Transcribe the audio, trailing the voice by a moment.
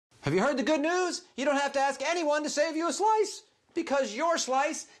Have you heard the good news? You don't have to ask anyone to save you a slice, because your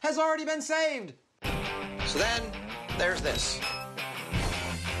slice has already been saved. So then, there's this.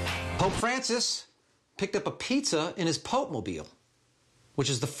 Pope Francis picked up a pizza in his Pope-mobile, which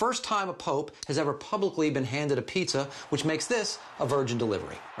is the first time a pope has ever publicly been handed a pizza, which makes this a virgin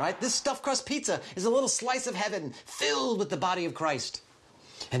delivery, right? This stuffed crust pizza is a little slice of heaven filled with the body of Christ.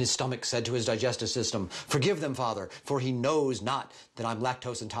 And his stomach said to his digestive system, "Forgive them, Father, for he knows not that I'm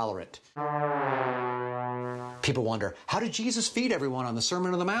lactose intolerant." People wonder, how did Jesus feed everyone on the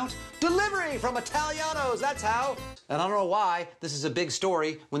Sermon on the Mount? Delivery from Italianos, that's how. And I don't know why this is a big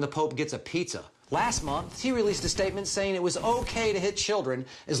story when the Pope gets a pizza. Last month, he released a statement saying it was okay to hit children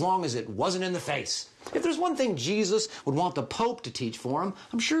as long as it wasn't in the face. If there's one thing Jesus would want the Pope to teach for him,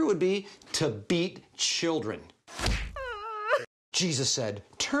 I'm sure it would be to beat children. Jesus said,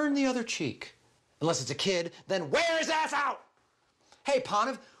 "Turn the other cheek." Unless it's a kid, then wear his ass out. Hey,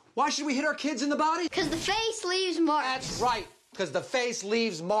 Pontiff, why should we hit our kids in the body? Because the face leaves marks. That's right, because the face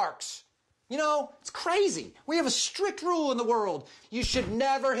leaves marks. You know, it's crazy. We have a strict rule in the world. You should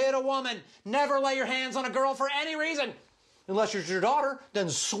never hit a woman. Never lay your hands on a girl for any reason. Unless you're your daughter, then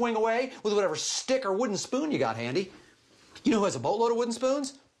swing away with whatever stick or wooden spoon you got handy. You know who has a boatload of wooden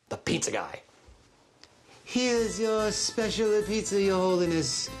spoons? The pizza guy. "Here's your special pizza, Your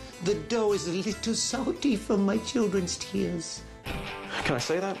Holiness. The dough is a little salty from my children's tears." Can I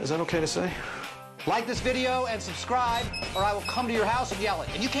say that? Is that okay to say? Like this video and subscribe, or I will come to your house and yell it.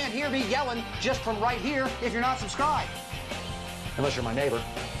 And you can't hear me yelling just from right here if you're not subscribed. Unless you're my neighbor.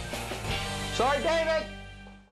 Sorry, David!